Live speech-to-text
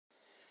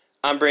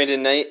I'm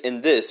Brandon Knight,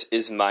 and this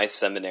is My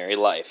Seminary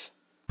Life.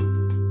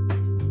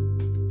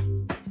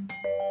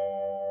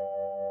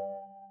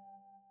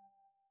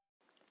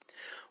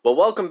 Well,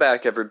 welcome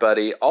back,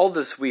 everybody. All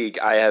this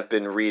week, I have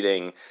been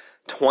reading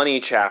 20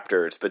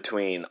 chapters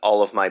between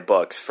all of my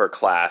books for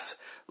class,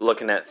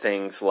 looking at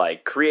things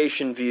like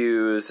creation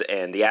views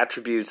and the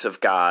attributes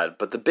of God.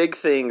 But the big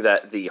thing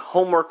that the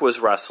homework was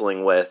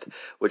wrestling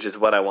with, which is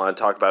what I want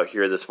to talk about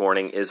here this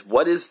morning, is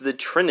what is the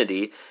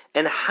Trinity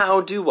and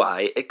how do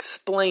I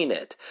explain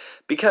it?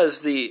 Because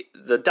the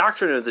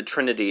doctrine of the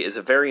Trinity is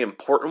a very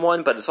important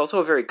one, but it's also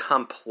a very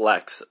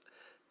complex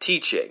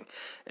teaching.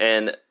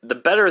 And the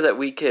better that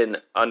we can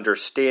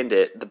understand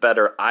it, the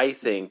better I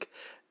think,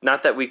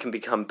 not that we can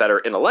become better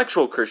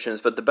intellectual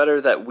Christians, but the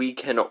better that we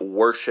can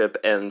worship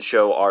and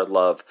show our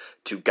love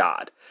to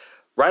God.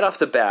 Right off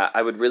the bat,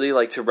 I would really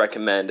like to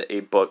recommend a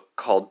book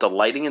called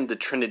Delighting in the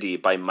Trinity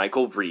by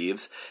Michael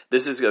Reeves.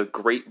 This is a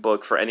great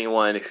book for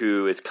anyone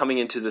who is coming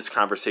into this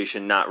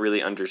conversation not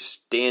really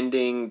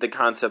understanding the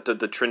concept of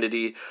the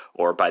Trinity,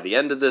 or by the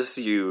end of this,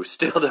 you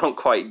still don't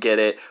quite get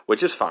it,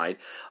 which is fine.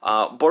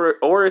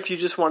 Or if you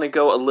just want to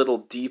go a little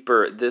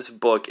deeper, this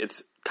book,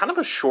 it's kind of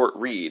a short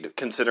read,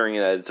 considering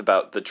that it's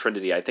about the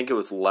Trinity. I think it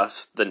was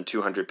less than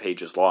 200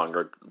 pages long,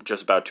 or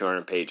just about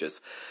 200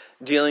 pages,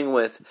 dealing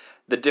with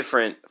the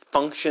different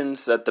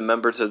functions that the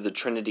members of the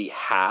Trinity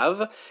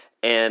have,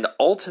 and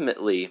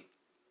ultimately,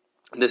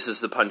 this is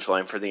the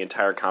punchline for the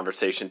entire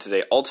conversation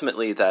today,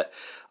 ultimately that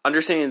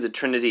understanding the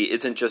Trinity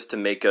isn't just to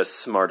make us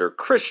smarter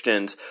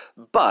Christians,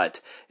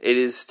 but it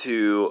is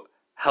to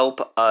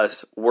help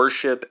us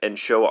worship and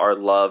show our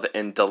love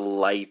and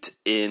delight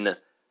in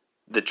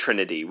the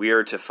Trinity. We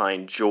are to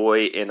find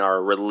joy in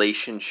our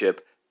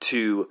relationship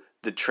to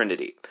the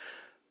Trinity.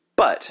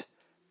 But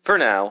for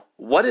now,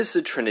 what is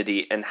the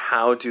Trinity and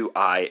how do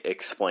I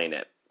explain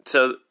it?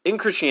 So in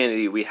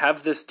Christianity, we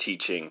have this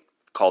teaching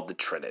called the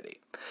Trinity.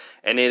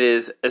 And it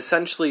is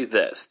essentially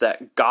this,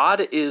 that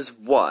God is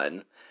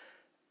one,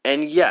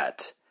 and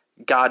yet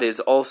God is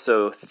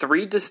also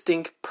three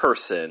distinct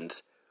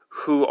persons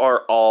who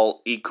are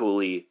all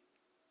equally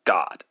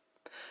God.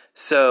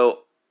 So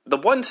the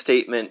one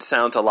statement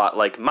sounds a lot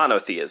like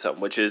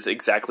monotheism, which is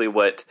exactly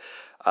what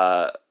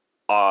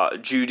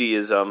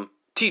Judaism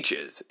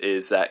teaches,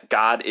 is that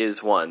God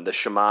is one. The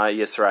Shema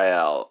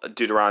Yisrael,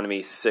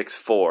 Deuteronomy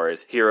 6:4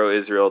 is, Hear, O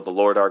Israel, the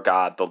Lord our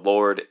God, the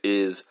Lord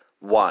is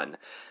one.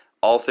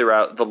 All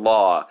throughout the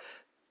law,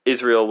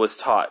 Israel was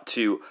taught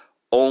to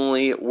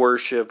only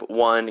worship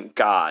one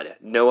God.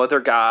 No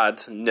other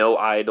gods, no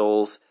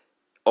idols,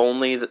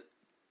 only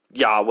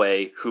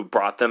Yahweh who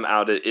brought them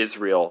out of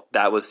Israel.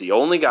 That was the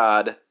only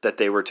God that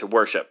they were to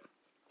worship.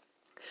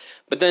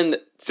 But then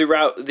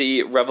throughout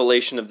the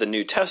revelation of the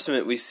New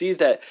Testament, we see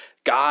that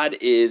God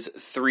is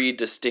three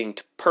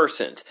distinct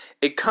persons.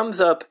 It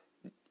comes up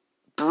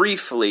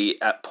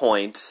briefly at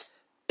points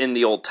in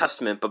the Old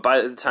Testament, but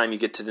by the time you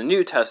get to the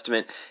New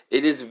Testament,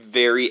 it is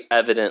very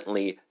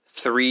evidently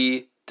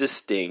three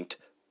distinct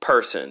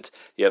persons.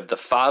 You have the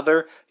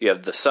Father, you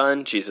have the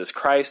Son, Jesus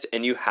Christ,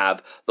 and you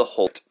have the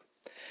Holy Spirit.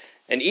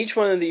 And each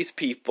one of these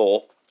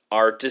people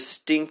are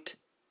distinct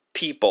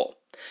people.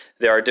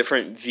 There are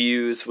different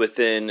views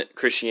within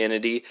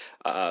Christianity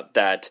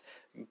that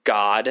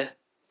God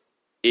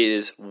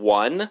is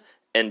one,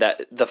 and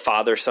that the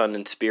Father, Son,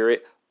 and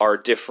Spirit are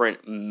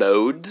different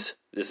modes.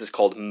 This is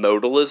called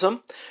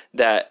modalism,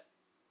 that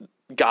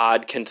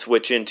God can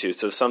switch into.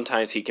 So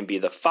sometimes he can be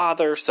the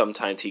Father,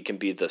 sometimes he can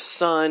be the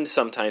Son,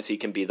 sometimes he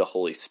can be the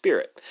Holy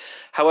Spirit.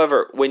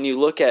 However, when you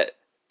look at,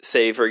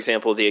 say, for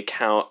example, the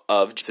account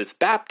of Jesus'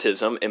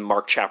 baptism in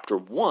Mark chapter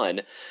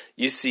 1,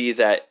 you see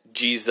that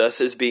Jesus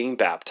is being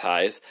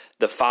baptized,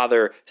 the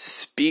Father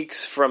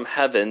speaks from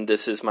heaven,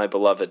 this is my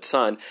beloved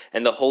Son,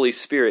 and the Holy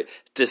Spirit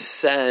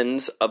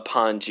descends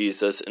upon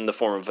Jesus in the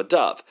form of a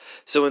dove.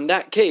 So in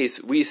that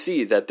case, we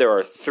see that there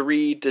are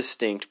three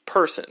distinct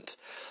persons.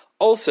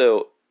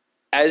 Also,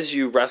 as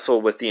you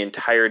wrestle with the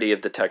entirety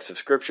of the text of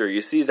Scripture,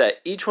 you see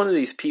that each one of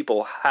these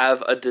people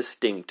have a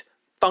distinct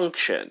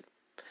function.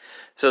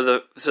 So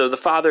the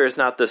Father is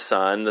not the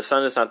Son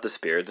is not the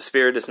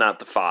Spirit is not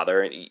the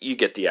Father, and you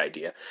get the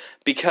idea,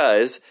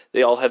 because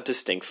they all have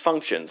distinct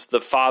functions.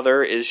 The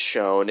Father is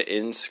shown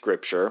in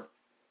Scripture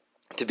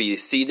to be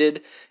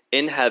seated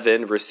in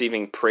heaven,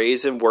 receiving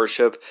praise and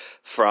worship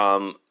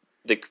from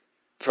the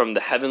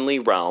heavenly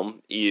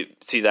realm. You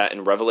see that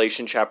in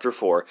Revelation chapter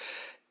 4.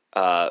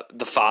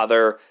 The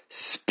Father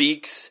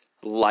speaks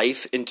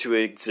life into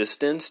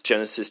existence,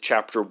 Genesis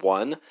chapter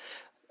 1.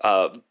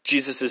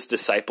 Jesus'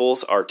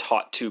 disciples are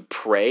taught to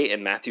pray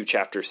in Matthew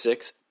chapter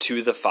 6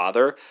 to the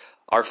Father,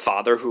 Our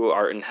Father who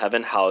art in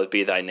heaven, hallowed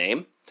be thy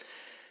name.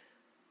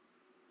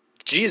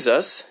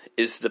 Jesus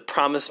is the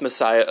promised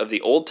Messiah of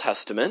the Old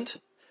Testament,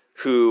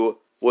 who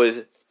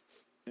was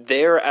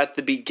there at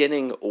the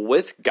beginning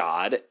with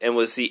God and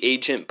was the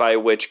agent by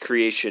which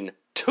creation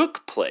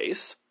took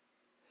place,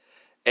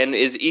 and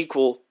is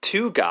equal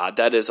to God.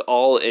 That is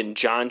all in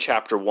John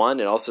chapter 1.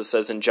 It also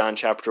says in John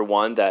chapter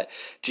 1 that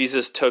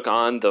Jesus took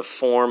on the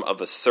form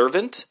of a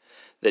servant,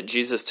 that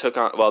Jesus took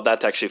on, well,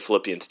 that's actually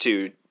Philippians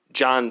 2.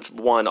 John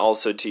 1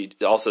 also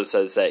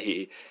says that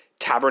he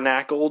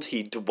tabernacled,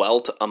 he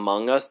dwelt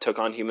among us, took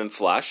on human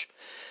flesh.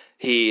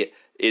 He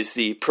is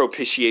the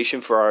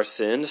propitiation for our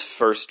sins,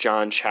 1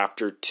 John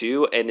chapter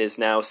 2, and is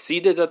now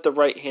seated at the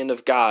right hand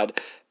of God,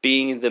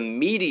 being the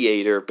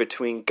mediator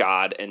between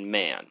God and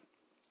man.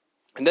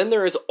 And then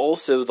there is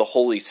also the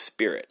Holy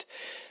Spirit.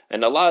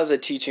 And a lot of the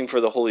teaching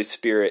for the Holy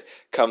Spirit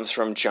comes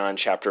from John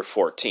chapter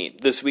 14.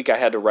 This week I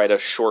had to write a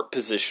short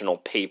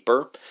positional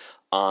paper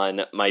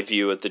on my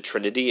view of the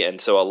Trinity,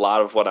 and so a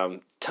lot of what I'm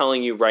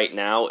telling you right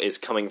now is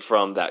coming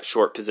from that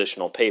short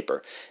positional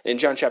paper. In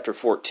John chapter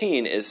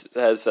 14, it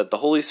says that the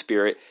Holy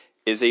Spirit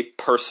is a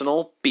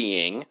personal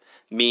being,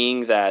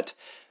 meaning that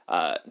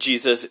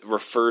Jesus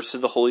refers to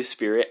the Holy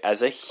Spirit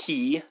as a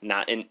he,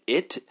 not an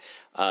it.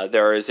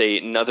 There is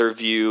another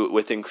view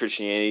within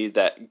Christianity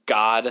that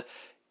God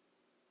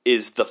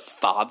is the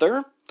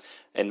Father,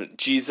 and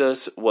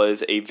Jesus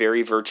was a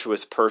very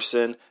virtuous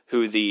person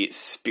who the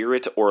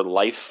spirit or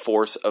life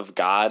force of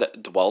God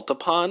dwelt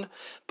upon.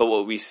 But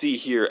what we see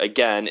here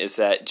again is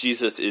that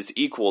Jesus is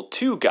equal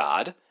to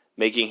God,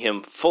 making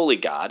him fully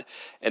God,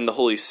 and the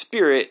Holy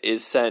Spirit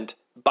is sent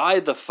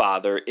by the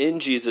Father in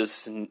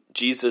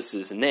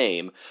Jesus's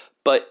name,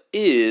 but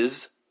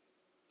is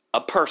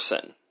a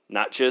person,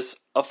 not just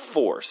a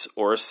force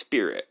or a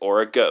spirit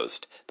or a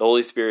ghost. The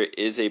Holy Spirit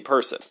is a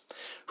person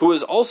who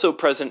is also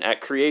present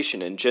at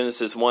creation. In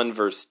Genesis 1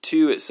 verse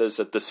 2, it says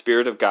that the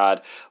Spirit of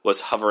God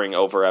was hovering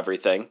over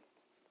everything.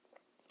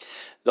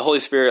 The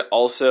Holy Spirit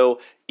also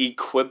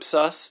equips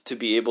us to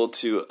be able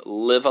to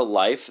live a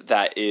life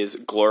that is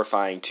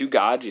glorifying to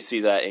God. You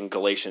see that in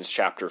Galatians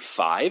chapter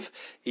 5.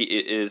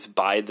 It is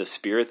by the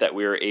Spirit that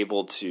we are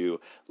able to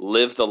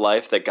live the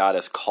life that God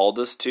has called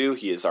us to.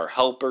 He is our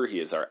helper. He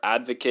is our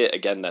advocate.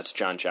 Again, that's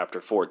John chapter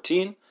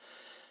 14.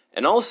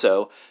 And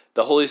also,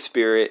 the Holy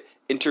Spirit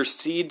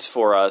intercedes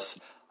for us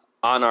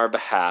on our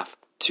behalf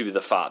to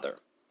the Father.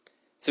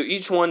 So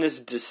each one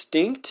is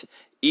distinct.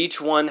 Each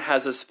one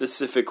has a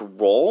specific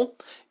role.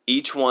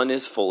 Each one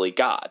is fully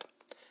God.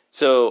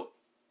 So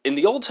in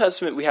the Old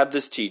Testament, we have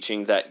this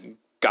teaching that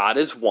God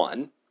is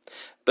one.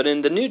 But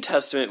in the New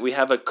Testament, we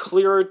have a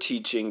clearer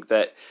teaching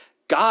that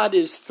God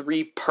is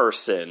three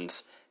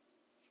persons,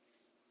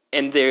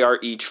 and they are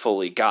each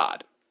fully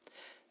God.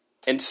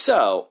 And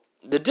so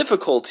the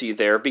difficulty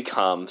there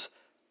becomes,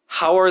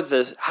 how is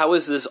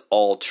this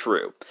all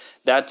true?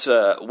 That's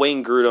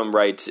Wayne Grudem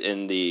writes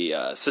in the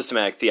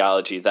Systematic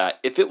Theology that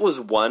if it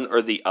was one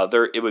or the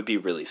other, it would be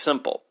really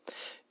simple.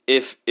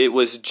 If it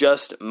was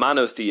just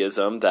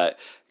monotheism, that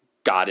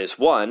God is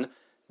one,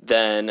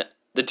 then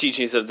the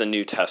teachings of the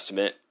New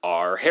Testament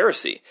are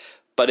heresy.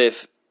 But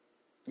if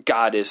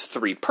God is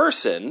three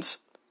persons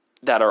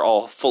that are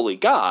all fully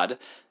God,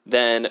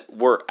 then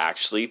we're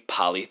actually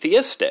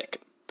polytheistic.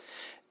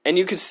 And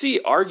I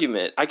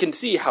can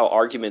see how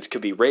arguments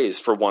could be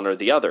raised for one or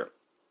the other.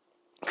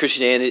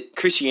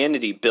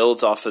 Christianity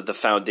builds off of the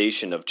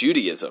foundation of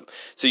Judaism.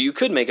 So you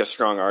could make a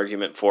strong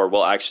argument for,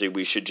 well, actually,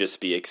 we should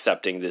just be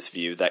accepting this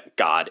view that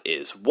God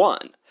is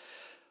one.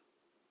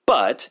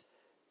 But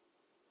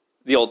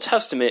the Old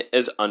Testament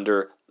is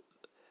under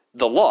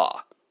the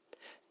law.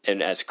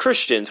 And as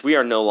Christians, we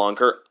are no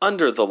longer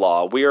under the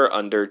law. We are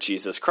under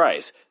Jesus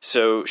Christ.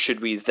 So should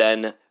we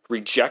then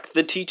reject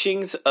the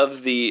teachings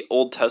of the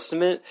Old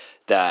Testament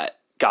that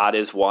God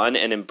is one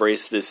and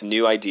embrace this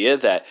new idea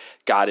that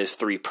God is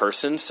three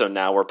persons, so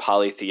now we're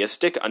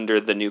polytheistic under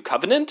the new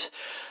covenant?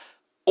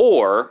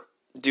 Or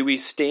do we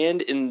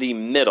stand in the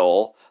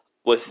middle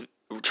with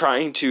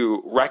trying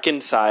to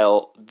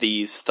reconcile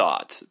these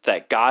thoughts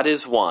that God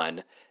is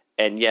one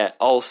and yet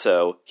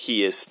also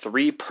he is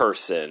three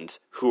persons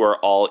who are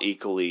all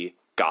equally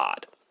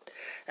God?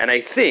 And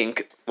I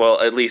think,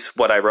 well, at least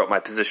what I wrote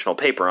my positional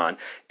paper on,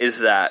 is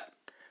that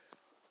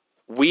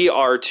we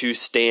are to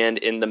stand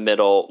in the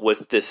middle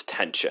with this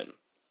tension.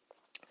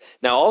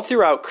 Now, all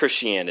throughout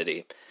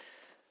Christianity,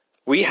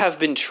 we have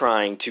been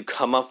trying to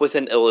come up with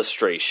an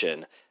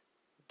illustration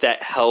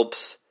that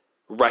helps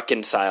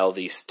reconcile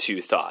these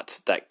two thoughts,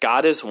 that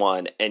God is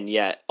one, and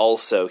yet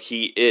also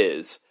he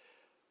is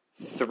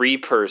three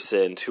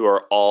persons who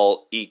are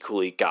all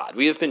equally God.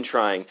 We have been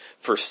trying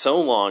for so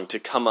long to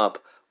come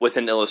up with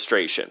an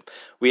illustration.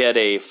 We had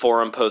a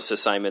forum post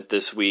assignment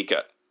this week.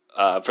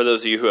 For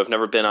those of you who have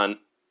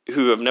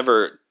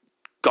never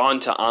gone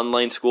to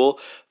online school,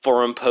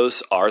 forum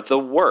posts are the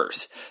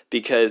worst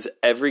because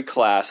every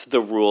class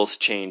the rules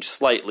change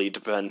slightly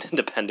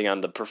depending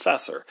on the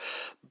professor.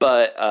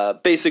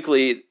 But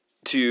basically,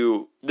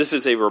 this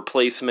is a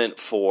replacement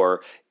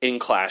for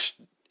in-class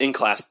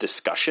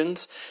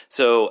discussions.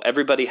 So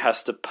everybody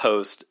has to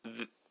post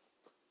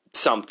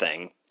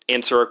something,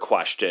 answer a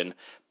question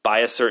by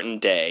a certain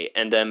day,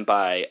 and then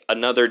by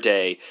another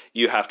day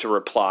you have to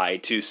reply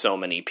to so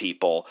many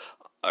people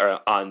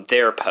on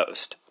their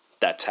post.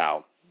 That's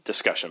how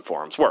discussion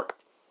forums work.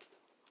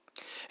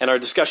 And our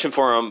discussion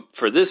forum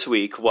for this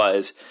week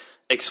was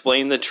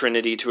explain the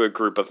Trinity to a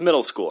group of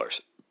middle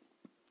schoolers.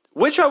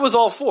 which I was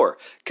all for,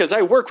 because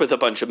I work with a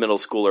bunch of middle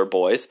schooler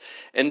boys,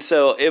 and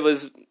so it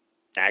was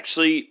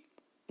actually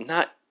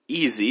not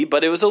easy,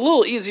 but it was a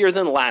little easier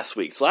than last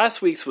week's.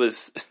 Last week's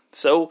was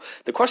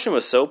the question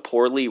was so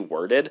poorly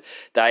worded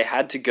that I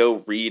had to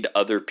go read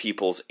other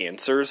people's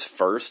answers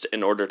first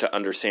in order to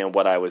understand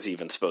what I was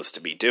even supposed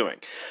to be doing.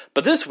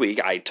 But this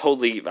week, I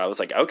was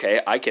like,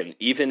 okay, I can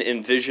even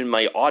envision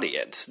my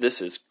audience.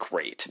 This is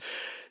great.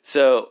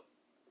 So,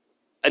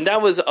 and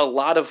that was a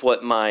lot of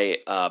what my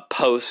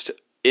post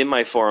in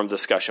my forum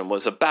discussion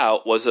was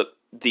about,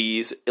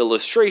 these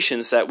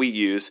illustrations that we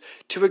use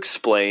to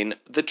explain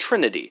the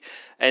Trinity.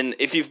 And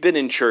if you've been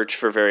in church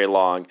for very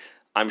long,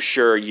 I'm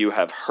sure you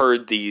have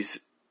heard these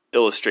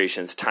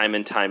illustrations time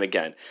and time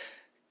again.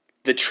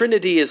 The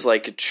Trinity is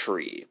like a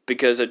tree,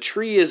 because a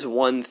tree is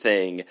one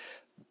thing,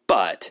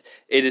 but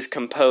it is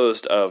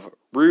composed of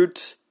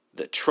roots,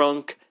 the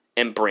trunk,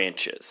 and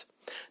branches.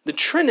 The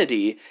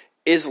Trinity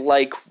is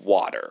like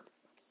water,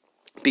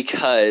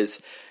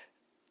 because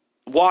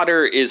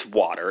water is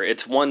water.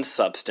 It's one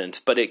substance,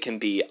 but it can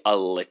be a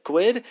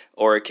liquid,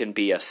 or it can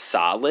be a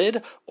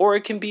solid, or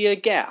it can be a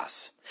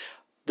gas.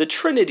 The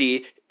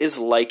Trinity is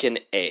like an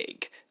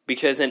egg,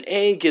 because an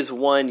egg is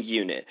one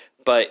unit,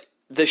 but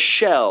the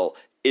shell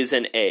is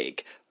an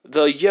egg.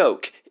 The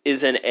yolk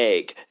is an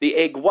egg. The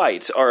egg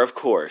whites are, of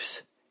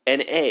course,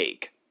 an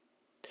egg.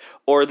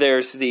 Or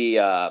there's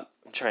I'm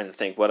trying to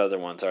think, what other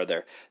ones are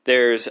there?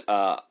 There's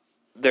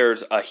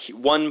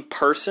one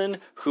person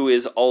who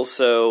is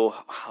also,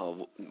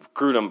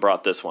 Grudem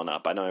brought this one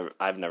up. I know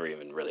I've never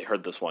even really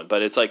heard this one,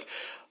 but it's like,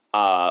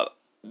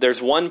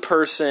 there's one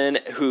person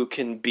who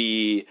can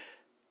be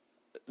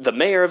the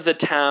mayor of the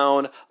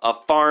town, a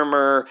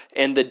farmer,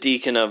 and the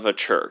deacon of a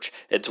church.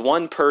 It's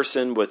one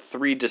person with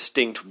three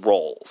distinct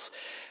roles.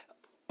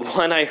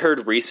 One I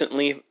heard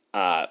recently,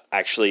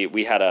 actually,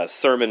 we had a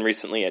sermon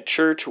recently at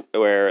church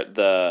where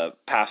the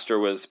pastor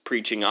was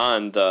preaching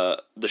on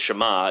the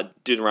Shema,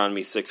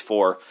 Deuteronomy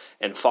 6:4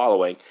 and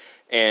following.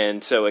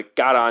 And so it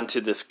got on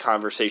to this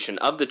conversation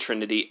of the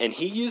Trinity, and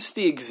he used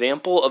the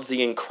example of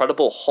the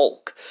Incredible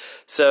Hulk.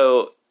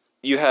 So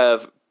you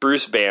have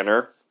Bruce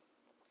Banner,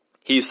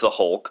 he's the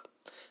Hulk,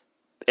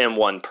 and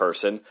one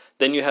person.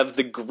 Then you have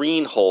the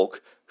Green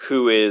Hulk,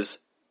 who is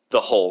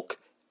the Hulk,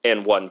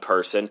 and one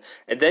person.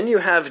 And then you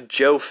have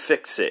Joe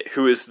Fixit,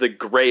 who is the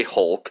Gray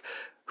Hulk,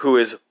 who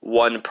is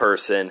one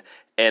person,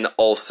 and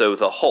also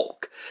the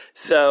Hulk.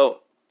 So,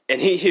 and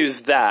he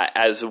used that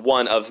as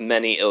one of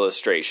many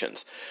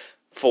illustrations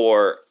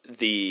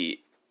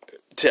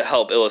to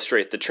help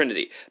illustrate the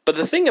Trinity. But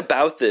the thing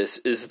about this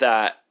is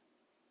that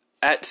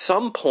at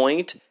some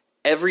point,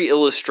 every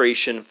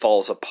illustration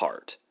falls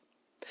apart.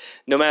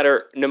 No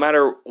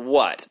matter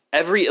what,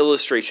 every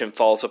illustration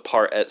falls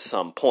apart at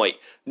some point.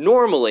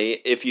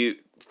 Normally, if you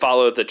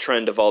follow the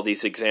trend of all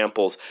these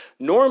examples,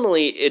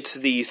 normally it's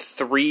the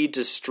three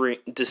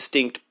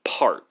distinct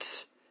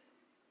parts,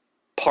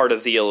 part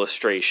of the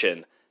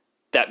illustration,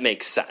 that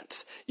makes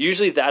sense.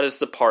 Usually that is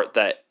the part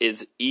that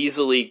is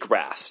easily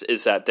grasped,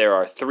 is that there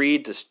are three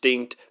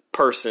distinct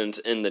persons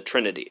in the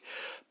Trinity.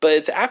 But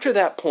it's after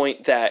that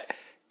point that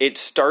it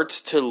starts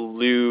to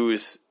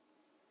lose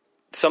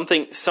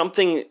something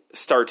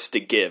starts to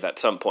give at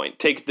some point.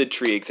 Take the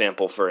tree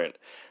example for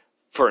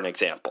an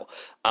example.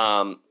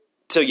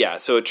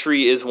 So a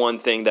tree is one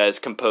thing that is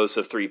composed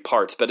of three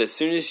parts, but as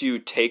soon as you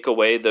take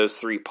away those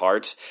three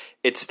parts,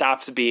 it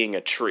stops being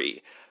a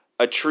tree.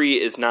 A tree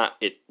is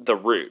not the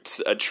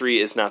roots. A tree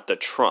is not the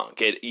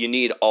trunk. You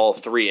need all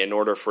three in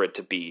order for it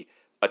to be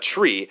a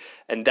tree,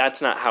 and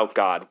that's not how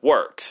God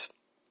works.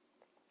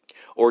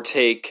 Or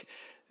take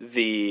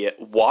the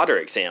water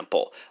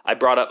example. I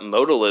brought up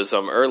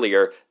modalism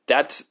earlier.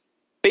 That's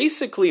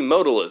basically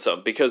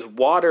modalism, because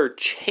water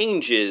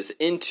changes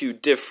into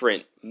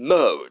different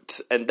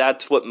modes, and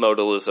that's what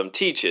modalism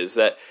teaches,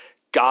 that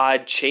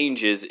God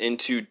changes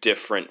into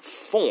different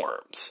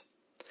forms.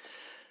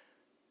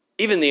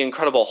 Even the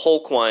Incredible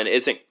Hulk one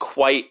isn't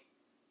quite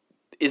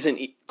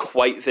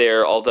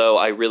there, although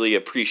I really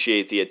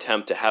appreciate the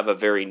attempt to have a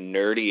very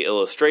nerdy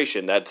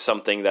illustration. That's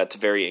something that's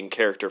very in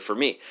character for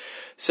me.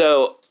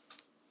 So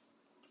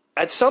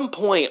at some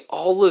point,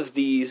 all of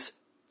these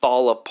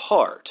fall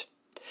apart.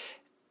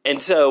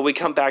 And so we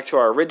come back to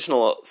our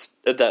original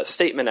that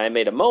statement I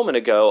made a moment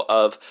ago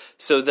of,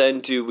 so then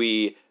do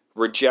we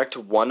reject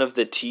one of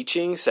the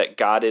teachings that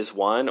God is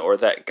one, or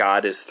that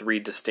God is three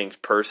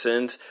distinct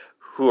persons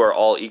who are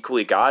all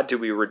equally God? Do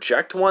we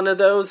reject one of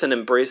those and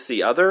embrace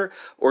the other?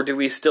 Or do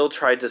we still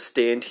try to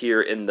stand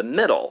here in the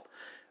middle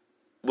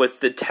with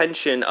the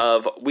tension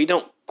of, we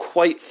don't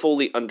quite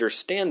fully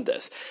understand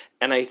this?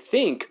 And I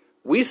think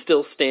we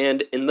still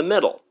stand in the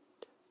middle,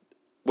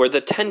 where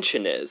the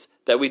tension is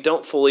that we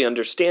don't fully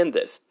understand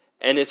this,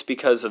 and it's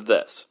because of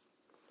this.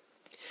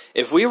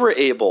 If we were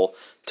able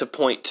to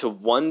point to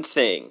one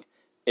thing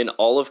in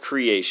all of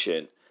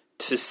creation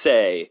to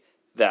say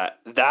that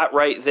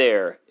right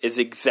there is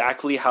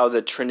exactly how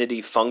the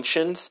Trinity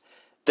functions,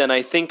 then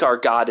I think our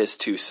God is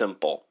too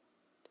simple.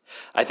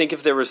 I think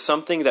if there was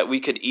something that we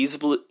could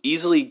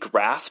easily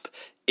grasp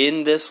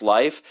in this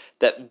life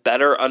that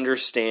better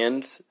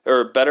understands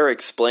or better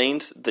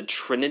explains the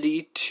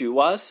Trinity to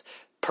us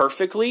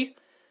perfectly,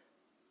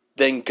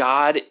 then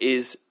God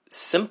is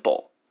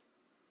simple.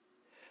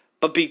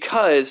 But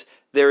because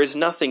there is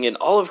nothing in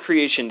all of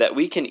creation that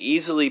we can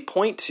easily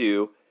point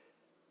to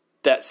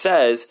that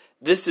says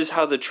this is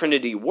how the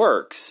Trinity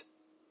works,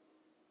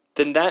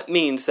 then that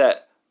means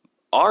that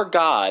our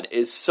God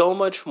is so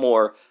much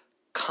more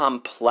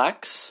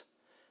complex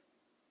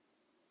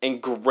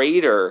and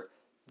greater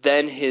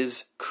than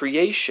his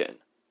creation,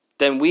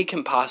 than we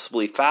can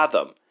possibly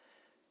fathom.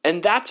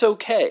 And that's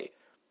okay.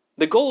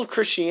 The goal of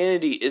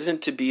Christianity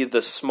isn't to be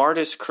the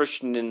smartest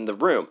Christian in the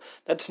room.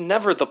 That's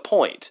never the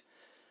point.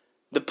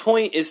 The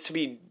point is to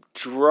be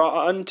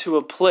drawn to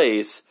a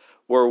place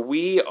where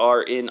we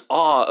are in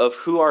awe of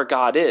who our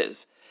God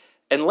is.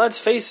 And let's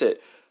face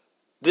it,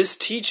 this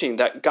teaching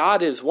that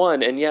God is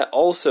one and yet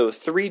also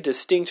three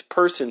distinct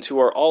persons who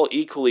are all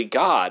equally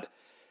God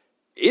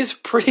is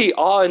pretty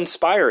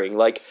awe-inspiring.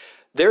 Like,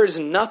 there is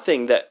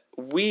nothing that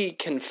we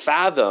can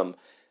fathom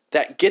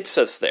that gets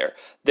us there.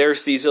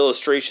 There's these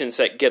illustrations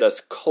that get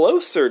us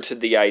closer to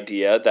the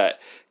idea that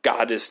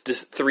God is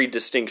three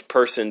distinct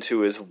persons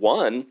who is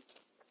one,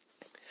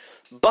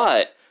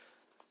 but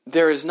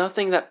there is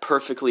nothing that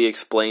perfectly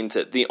explains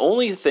it. The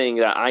only thing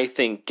that I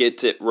think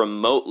gets it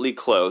remotely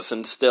close,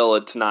 and still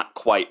it's not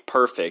quite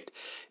perfect,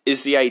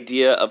 is the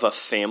idea of a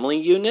family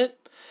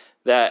unit,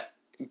 that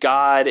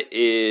God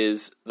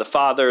is the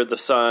Father, the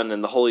Son,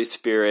 and the Holy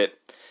Spirit,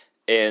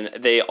 and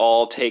they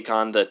all take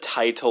on the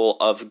title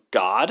of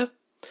God.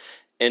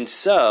 And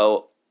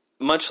so,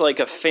 much like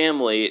a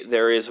family,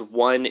 there is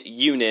one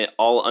unit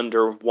all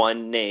under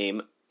one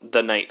name,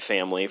 the Knight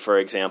family, for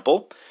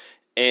example,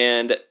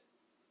 and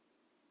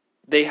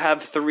they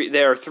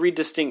are three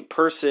distinct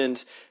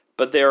persons,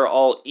 but they're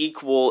all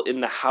equal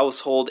in the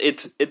household.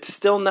 It's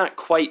still not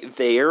quite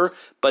there,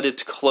 but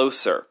it's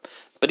closer.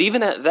 But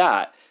even at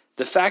that,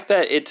 the fact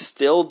that it's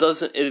still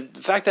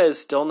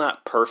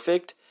not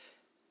perfect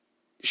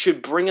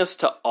should bring us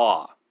to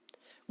awe.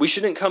 We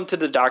shouldn't come to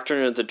the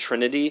doctrine of the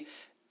Trinity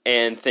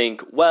and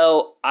think,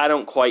 well, I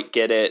don't quite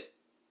get it,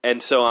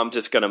 and so I'm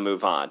just going to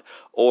move on.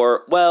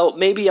 Or, well,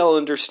 maybe I'll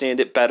understand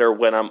it better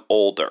when I'm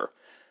older.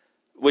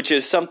 Which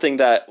is something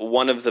that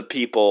one of the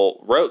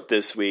people wrote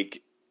this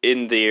week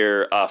in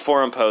their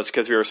forum post,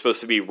 because we were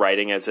supposed to be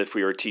writing as if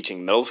we were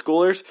teaching middle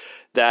schoolers,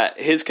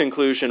 that his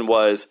conclusion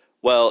was,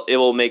 well, it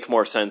will make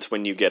more sense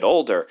when you get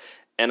older.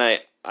 And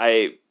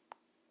I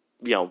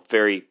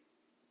very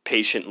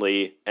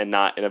patiently and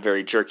not in a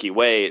very jerky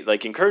way,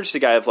 encouraged the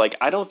guy of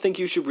I don't think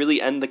you should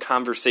really end the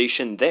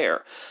conversation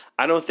there.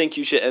 I don't think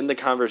you should end the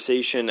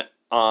conversation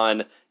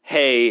on,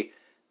 hey,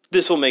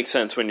 this will make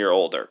sense when you're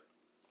older.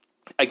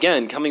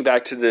 Again, coming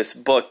back to this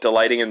book,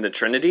 Delighting in the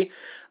Trinity,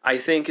 I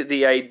think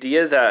the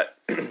idea that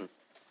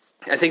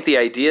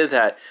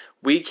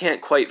we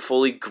can't quite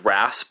fully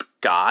grasp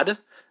God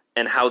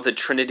and how the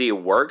Trinity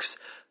works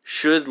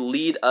should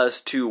lead us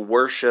to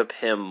worship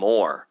him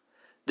more.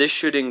 This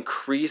should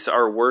increase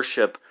our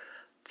worship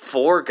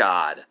for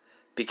God,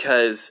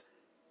 because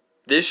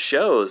this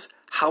shows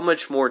how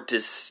much more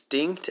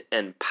distinct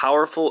and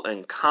powerful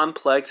and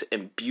complex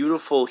and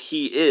beautiful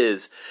he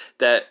is,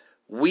 that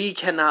we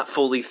cannot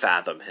fully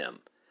fathom him.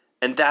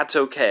 And that's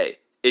okay.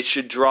 It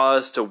should draw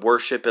us to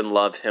worship and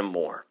love him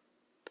more.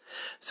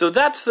 So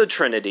that's the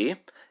Trinity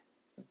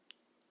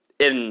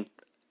in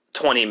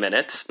 20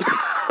 minutes.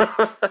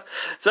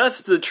 So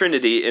that's the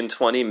Trinity in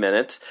 20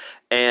 minutes.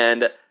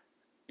 And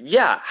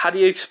yeah, how do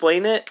you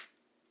explain it?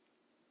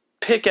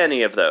 Pick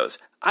any of those.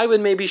 I would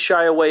maybe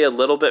shy away a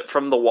little bit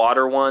from the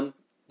water one,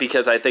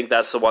 because I think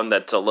that's the one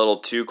that's a little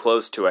too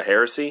close to a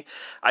heresy.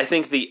 I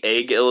think the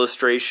egg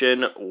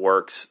illustration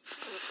works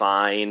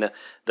fine.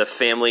 The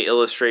family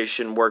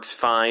illustration works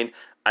fine.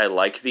 I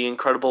like the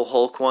Incredible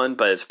Hulk one,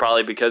 but it's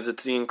probably because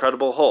it's the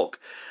Incredible Hulk.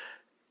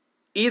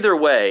 Either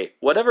way,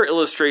 whatever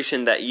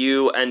illustration that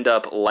you end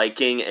up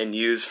liking and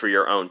use for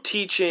your own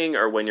teaching,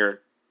 or when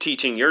you're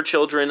teaching your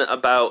children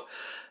about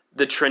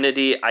the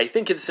Trinity, I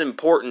think it's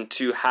important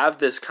to have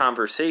this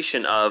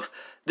conversation of,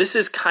 this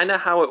is kind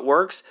of how it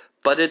works,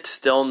 but it's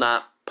still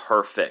not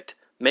perfect.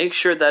 Make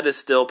sure that is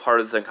still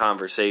part of the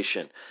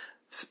conversation.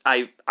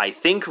 I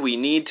think we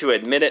need to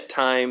admit at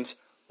times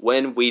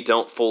when we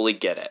don't fully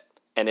get it.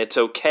 And it's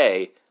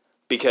okay,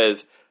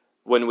 because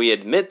when we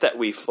admit that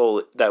we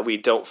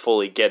don't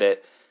fully get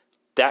it,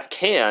 that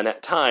can,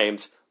 at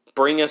times,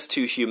 bring us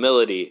to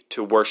humility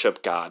to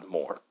worship God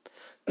more.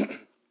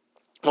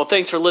 Well,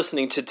 thanks for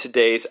listening to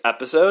today's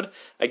episode.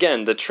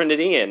 Again, the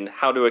Trinity and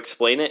how to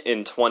explain it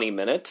in 20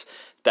 minutes.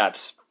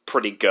 That's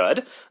pretty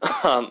good.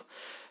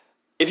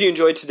 If you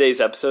enjoyed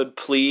today's episode,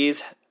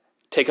 please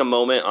take a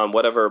moment on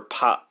whatever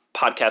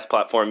podcast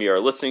platform you are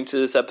listening to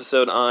this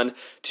episode on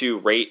to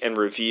rate and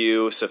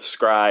review,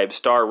 subscribe,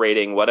 star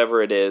rating,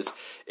 whatever it is.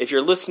 If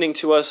you're listening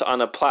to us on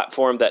a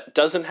platform that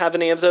doesn't have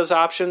any of those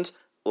options,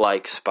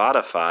 like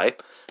Spotify,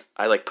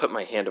 I put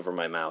my hand over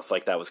my mouth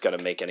like that was going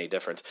to make any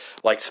difference,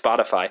 like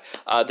Spotify,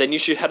 then you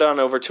should head on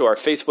over to our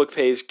Facebook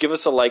page, give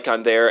us a like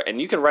on there,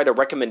 and you can write a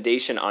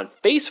recommendation on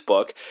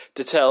Facebook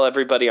to tell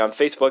everybody on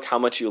Facebook how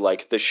much you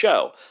like the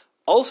show.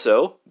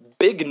 Also,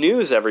 big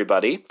news,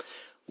 everybody.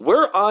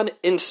 We're on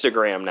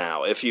Instagram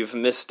now. If you've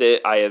missed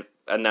it, I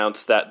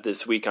announced that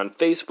this week on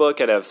Facebook,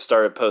 and I've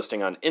started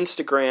posting on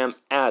Instagram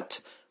at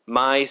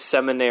My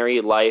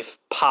Seminary Life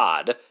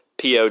Pod,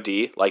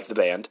 P-O-D, like the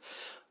band.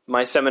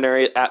 My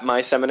Seminary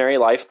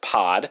Life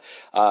Pod.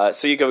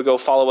 So you can go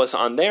follow us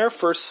on there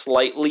for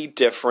slightly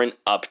different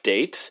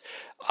updates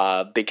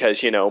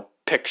because,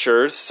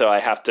 pictures, so I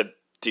have to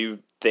do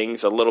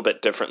things a little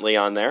bit differently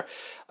on there.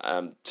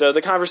 So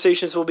the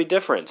conversations will be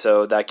different,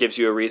 so that gives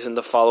you a reason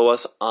to follow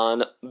us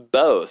on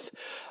both.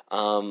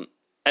 And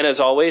as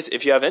always,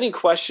 if you have any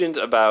questions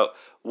about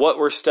what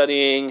we're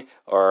studying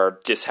or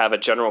just have a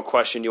general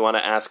question you want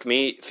to ask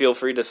me, feel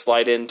free to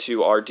slide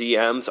into our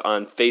DMs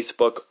on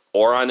Facebook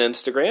or on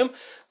Instagram.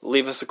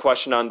 Leave us a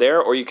question on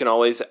there, or you can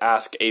always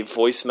ask a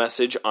voice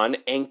message on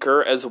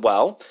Anchor as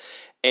well.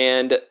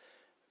 And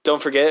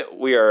don't forget,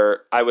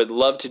 I would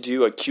love to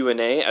do a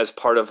Q&A as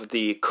part of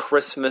the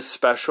Christmas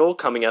special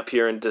coming up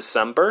here in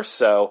December.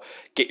 So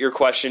get your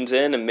questions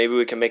in, and maybe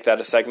we can make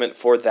that a segment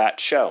for that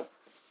show.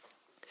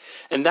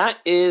 And that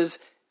is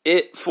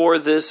it for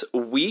this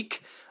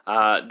week.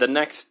 The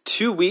next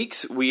 2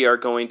 weeks, we are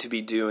going to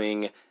be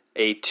doing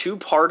a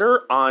two-parter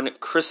on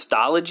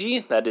Christology,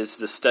 that is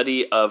the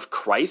study of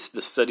Christ,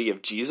 the study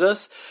of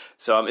Jesus.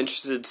 So I'm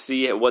interested to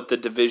see what the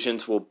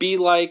divisions will be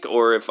like,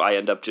 or if I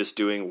end up just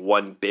doing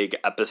one big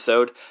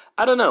episode.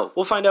 I don't know.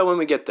 We'll find out when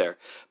we get there.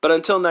 But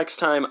until next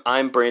time,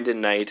 I'm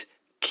Brandon Knight.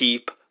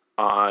 Keep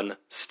on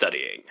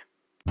studying.